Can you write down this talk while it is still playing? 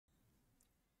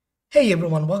Hey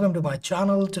everyone, welcome to my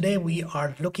channel. Today we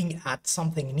are looking at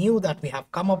something new that we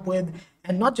have come up with,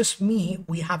 and not just me,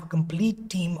 we have a complete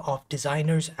team of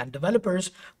designers and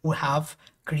developers who have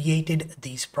created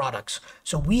these products.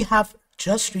 So we have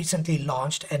just recently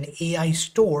launched an AI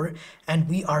store, and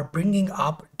we are bringing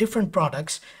up different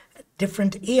products,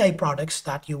 different AI products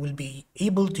that you will be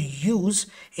able to use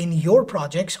in your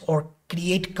projects or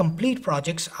create complete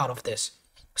projects out of this.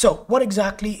 So what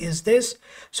exactly is this?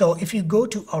 So if you go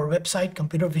to our website,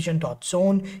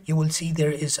 computervision.zone, you will see there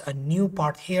is a new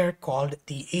part here called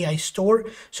the AI store.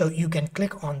 So you can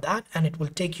click on that and it will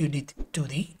take you to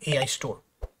the AI store.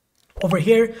 Over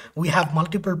here, we have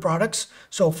multiple products.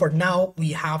 So for now, we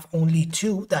have only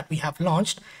two that we have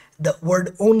launched. The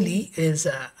word only is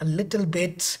a little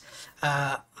bit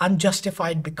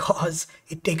unjustified because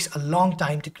it takes a long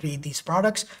time to create these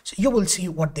products. So you will see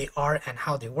what they are and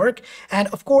how they work. And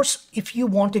of course, if you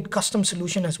wanted custom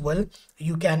solution as well,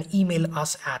 you can email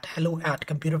us at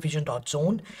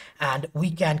hello@computervision.zone and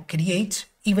we can create,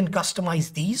 even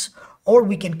customize these, or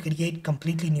we can create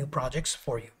completely new projects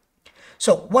for you.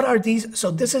 So what are these? So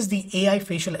this is the AI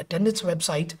facial attendance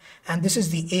website, and this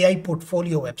is the AI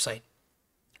portfolio website.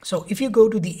 So if you go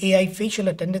to the AI facial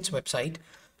attendance website,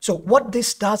 so what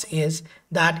this does is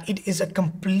that it is a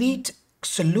complete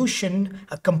solution,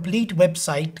 a complete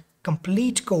website,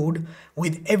 complete code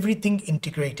with everything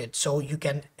integrated. So you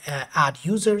can add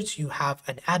users, you have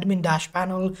an admin dash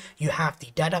panel, you have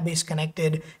the database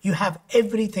connected, you have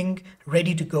everything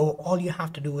ready to go. All you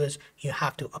have to do is you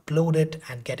have to upload it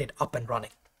and get it up and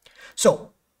running.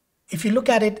 So if you look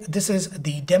at it, this is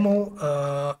the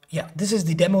demo. This is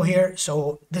the demo here.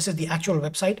 So this is the actual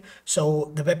website.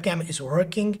 So the webcam is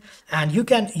working and you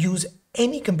can use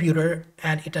any computer,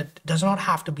 and it does not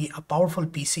have to be a powerful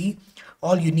PC.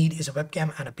 All you need is a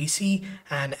webcam and a PC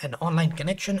and an online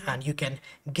connection, and you can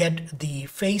get the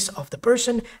face of the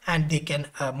person and they can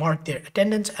mark their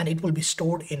attendance, and it will be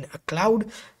stored in a cloud.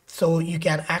 So you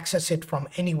can access it from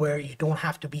anywhere. You don't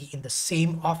have to be in the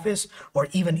same office or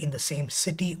even in the same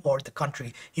city or the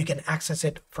country. You can access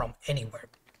it from anywhere.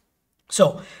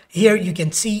 So here you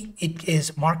can see it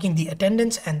is marking the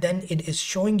attendance, and then it is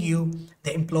showing you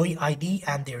the employee ID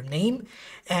and their name.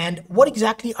 And what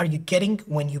exactly are you getting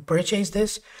when you purchase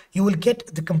this? You will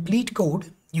get the complete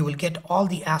code. You will get all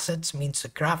the assets, means the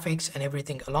graphics and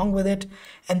everything along with it.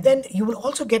 And then you will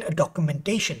also get a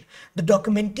documentation. The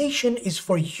documentation is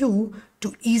for you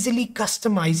to easily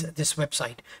customize this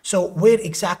website. So where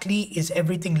exactly is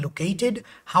everything located?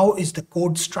 How is the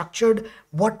code structured?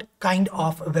 What kind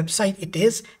of website it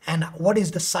is? And what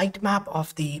is the sitemap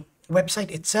of the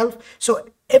website itself? So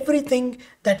everything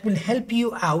that will help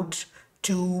you out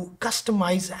to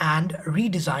customize and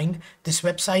redesign this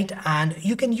website. And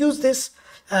you can use this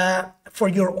for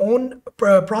your own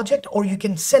project, or you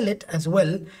can sell it as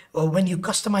well. When you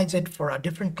customize it for a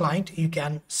different client, you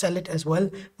can sell it as well.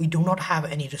 We do not have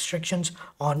any restrictions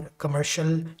on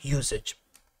commercial usage.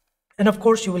 And of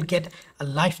course, you will get a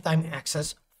lifetime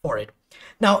access for it.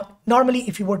 Now, normally,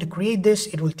 if you were to create this,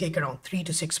 it will take around 3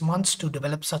 to 6 months to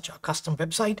develop such a custom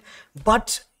website,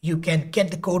 but you can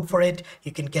get the code for it.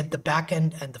 You can get the back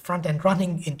end and the front end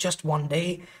running in just one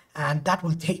day, and that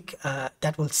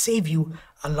will save you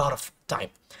a lot of time.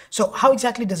 So how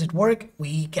exactly does it work?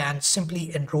 We can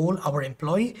simply enroll our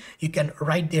employee. You can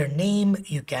write their name,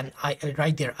 you can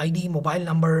write their ID, mobile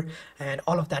number, and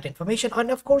all of that information.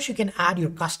 And of course, you can add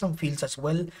your custom fields as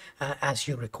well as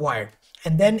you require.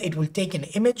 And then it will take an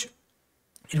image.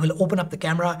 It will open up the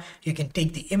camera, you can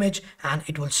take the image and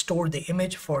it will store the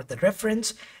image for the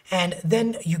reference, and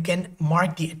then you can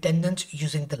mark the attendance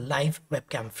using the live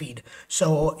webcam feed.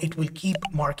 So it will keep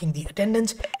marking the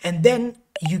attendance, and then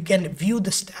you can view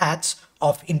the stats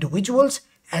of individuals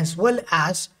as well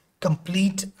as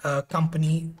complete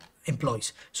company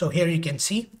employees. So here you can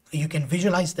see, you can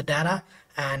visualize the data,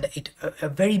 and a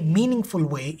very meaningful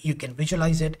way you can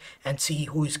visualize it and see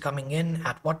who is coming in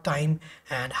at what time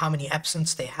and how many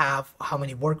absence they have, how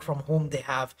many work from home they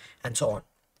have, and so on.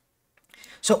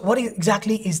 So what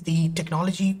exactly is the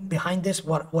technology behind this?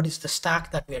 What is the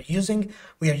stack that we are using?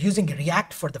 We are using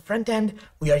React for the front end,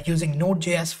 we are using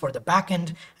Node.js for the back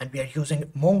end, and we are using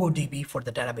MongoDB for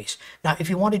the database. Now, if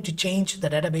you wanted to change the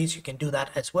database, you can do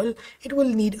that as well. It will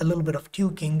need a little bit of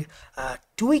tweaking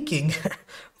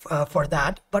for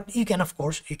that, but you can, of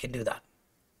course, you can do that.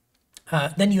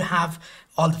 Then you have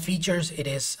all the features. It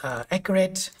is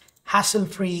accurate,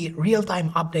 hassle-free,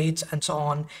 real-time updates, and so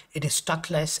on. It is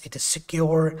stateless, it is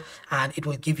secure, and it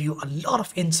will give you a lot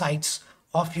of insights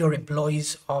of your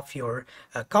employees, of your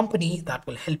company, that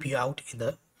will help you out in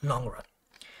the long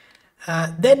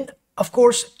run. Then, of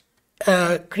course,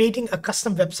 creating a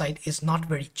custom website is not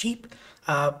very cheap.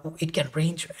 It can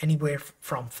range anywhere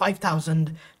from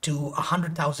 $5,000 to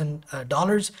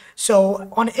 $100,000. So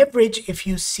on average, if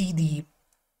you see the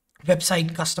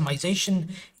website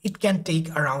customization, it can take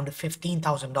around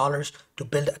 $15,000 to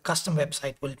build a custom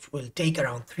website, which will take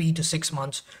around 3 to 6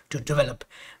 months to develop.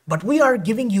 But we are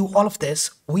giving you all of this.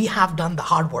 We have done the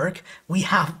hard work. We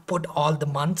have put all the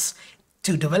months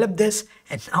to develop this,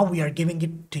 and now we are giving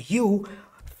it to you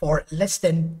for less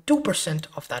than 2%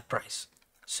 of that price.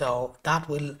 So that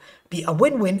will be a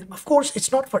win-win. Of course,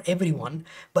 it's not for everyone,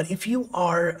 but if you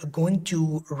are going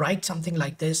to write something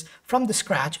like this from the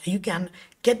scratch, you can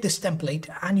get this template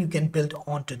and you can build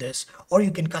onto this, or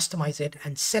you can customize it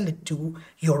and sell it to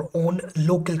your own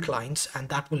local clients, and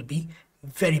that will be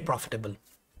very profitable.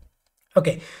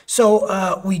 Okay,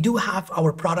 so we do have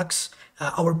our products,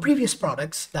 our previous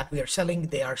products that we are selling.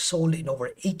 They are sold in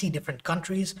over 80 different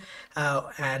countries,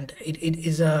 and it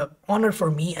is an honor for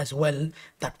me as well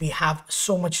that we have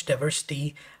so much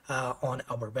diversity on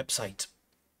our website.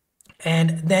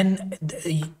 And then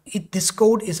this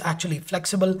code is actually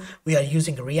flexible. We are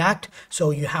using React, so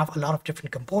you have a lot of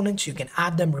different components. You can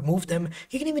add them, remove them.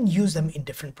 You can even use them in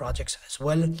different projects as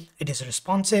well. It is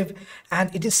responsive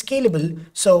and it is scalable.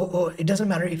 So it doesn't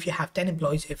matter if you have 10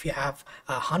 employees, if you have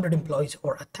 100 employees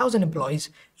or 1,000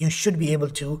 employees, you should be able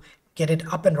to get it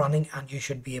up and running, and you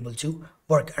should be able to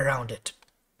work around it.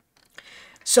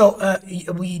 So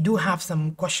we do have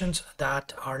some questions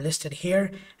that are listed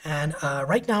here, and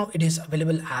right now it is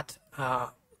available at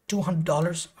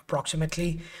 $200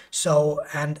 approximately. So,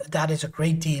 and that is a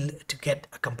great deal to get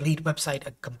a complete website,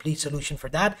 a complete solution for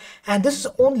that. And this is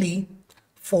only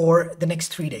for the next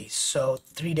 3 days. So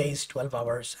 3 days, 12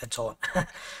 hours, and so on.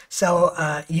 So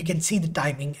you can see the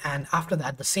timing, and after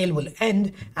that the sale will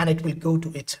end and it will go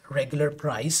to its regular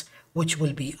price, which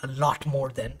will be a lot more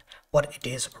than what it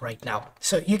is right now.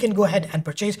 So you can go ahead and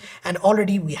purchase, and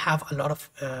already we have a lot of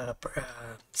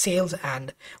sales,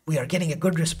 and we are getting a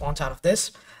good response out of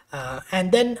this.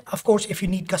 And then of course, if you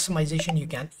need customization, you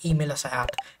can email us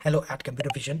at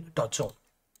hello@computervision.zone.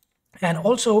 And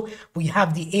also we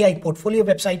have the AI portfolio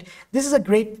website. This is a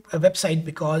great website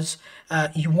because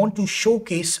you want to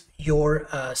showcase your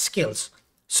skills.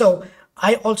 So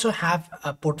I also have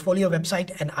a portfolio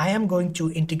website, and I am going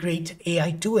to integrate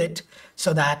AI to it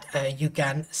so that you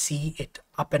can see it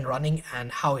up and running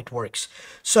and how it works.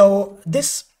 So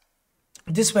this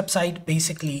website,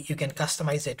 basically you can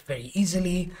customize it very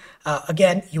easily.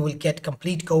 Again, you will get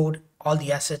complete code, all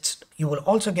the assets. You will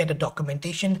also get a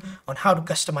documentation on how to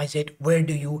customize it. Where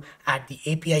do you add the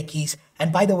API keys?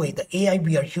 And by the way, the AI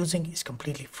we are using is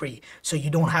completely free, so you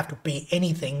don't have to pay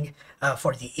anything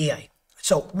for the AI.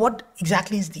 So what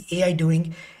exactly is the AI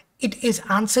doing? It is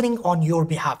answering on your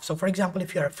behalf. So for example,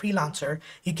 if you're a freelancer,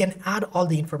 you can add all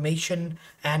the information,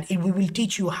 and we will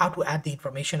teach you how to add the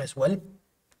information as well.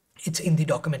 It's in the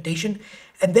documentation.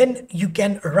 And then you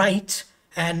can write,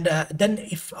 and then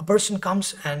if a person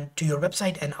comes and to your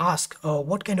website and ask,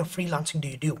 what kind of freelancing do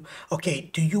you do?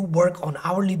 Okay, do you work on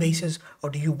hourly basis,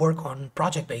 or do you work on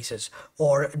project basis?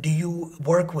 Or do you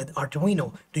work with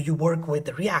Arduino? Do you work with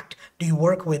React? Do you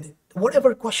work with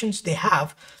whatever questions they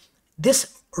have?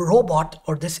 This robot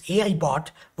or this AI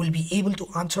bot will be able to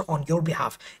answer on your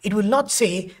behalf. It will not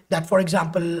say that, for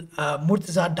example,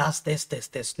 Murtaza does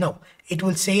this. No, it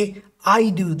will say, I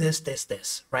do this,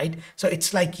 right? So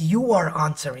it's like you are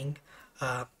answering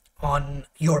on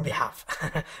your behalf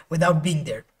without being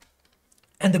there.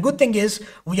 And the good thing is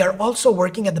we are also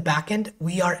working at the back end.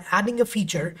 We are adding a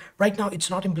feature. Right now it's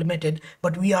not implemented,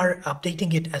 but we are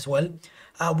updating it as well.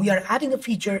 We are adding a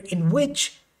feature in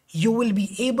which you will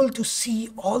be able to see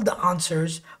all the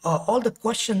answers, all the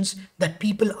questions that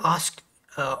people ask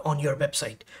on your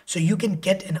website. So you can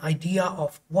get an idea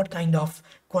of what kind of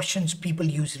questions people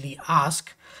usually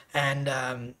ask,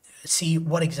 and see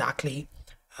what exactly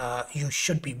you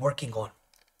should be working on.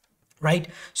 Right?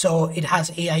 So it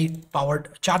has AI powered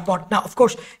chatbot. Now, of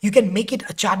course, you can make it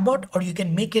a chatbot, or you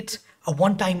can make it a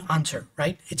one-time answer,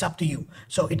 right? It's up to you.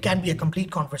 So it can be a complete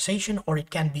conversation, or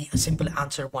it can be a simple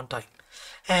answer one time.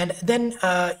 And then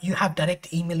you have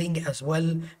direct emailing as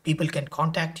well. People can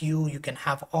contact you. You can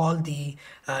have all the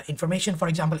information. For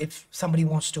example, if somebody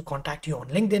wants to contact you on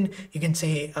LinkedIn, you can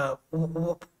say,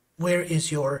 where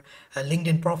is your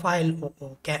LinkedIn profile?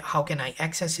 How can I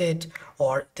access it?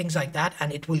 Or things like that.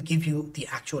 And it will give you the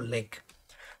actual link.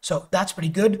 So that's pretty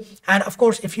good. And of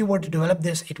course, if you were to develop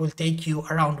this, it will take you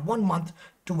around 1 month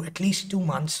to at least 2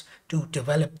 months to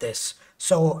develop this.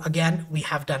 So again, we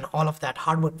have done all of that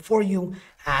hard work for you,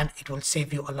 and it will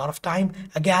save you a lot of time.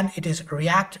 Again, it is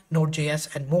React,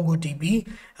 Node.js, and MongoDB.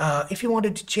 If you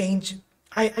wanted to change,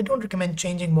 I don't recommend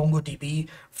changing MongoDB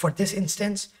for this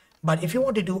instance, but if you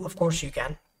want to do, of course, you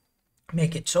can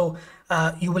make it. So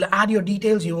you will add your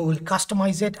details, you will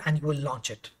customize it, and you will launch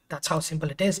it. That's how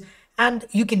simple it is. And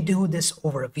you can do this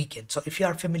over a weekend. So if you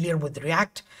are familiar with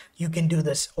React, you can do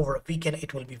this over a weekend.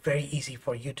 It will be very easy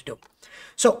for you to do.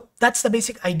 So that's the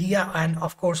basic idea. And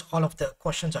of course, all of the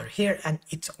questions are here, and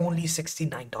it's only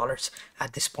 $69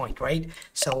 at this point, right?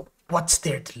 So what's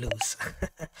there to lose?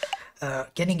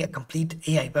 Getting a complete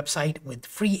AI website with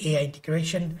free AI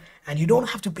integration, and you don't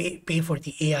have to pay for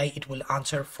the AI. It will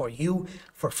answer for you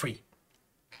for free.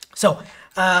 So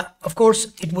of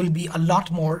course, it will be a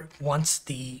lot more once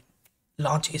the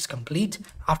launch is complete.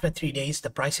 After 3 days, the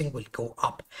pricing will go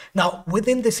up. Now,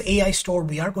 within this AI store,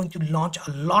 we are going to launch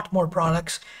a lot more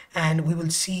products, and we will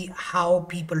see how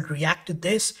people react to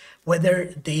this,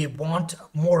 whether they want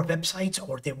more websites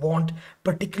or they want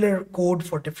particular code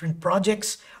for different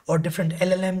projects or different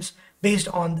LLMs. Based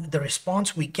on the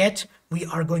response we get, we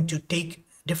are going to take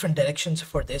different directions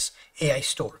for this AI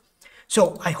store.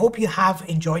 So I hope you have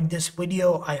enjoyed this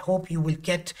video. I hope you will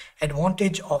get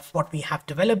advantage of what we have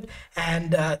developed.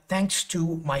 And thanks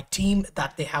to my team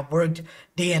that they have worked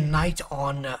day and night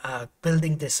on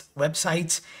building these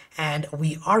websites. And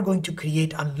we are going to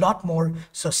create a lot more.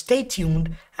 So stay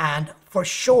tuned. And for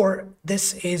sure,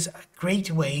 this is a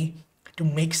great way to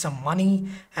make some money,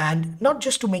 and not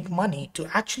just to make money, to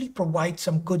actually provide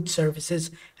some good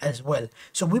services as well.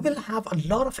 So we will have a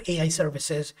lot of AI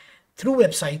services through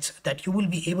websites that you will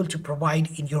be able to provide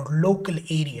in your local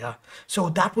area. So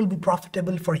that will be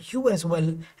profitable for you as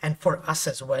well and for us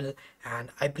as well. And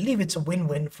I believe it's a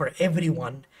win-win for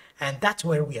everyone. And that's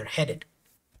where we are headed.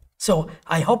 So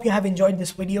I hope you have enjoyed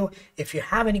this video. If you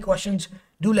have any questions,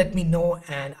 do let me know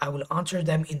and I will answer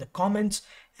them in the comments.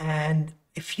 And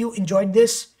if you enjoyed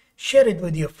this, share it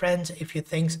with your friends. If you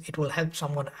think it will help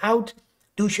someone out,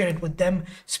 do share it with them,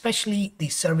 especially the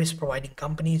service providing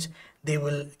companies. They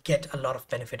will get a lot of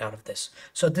benefit out of this.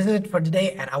 So this is it for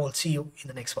today, and I will see you in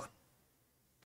the next one.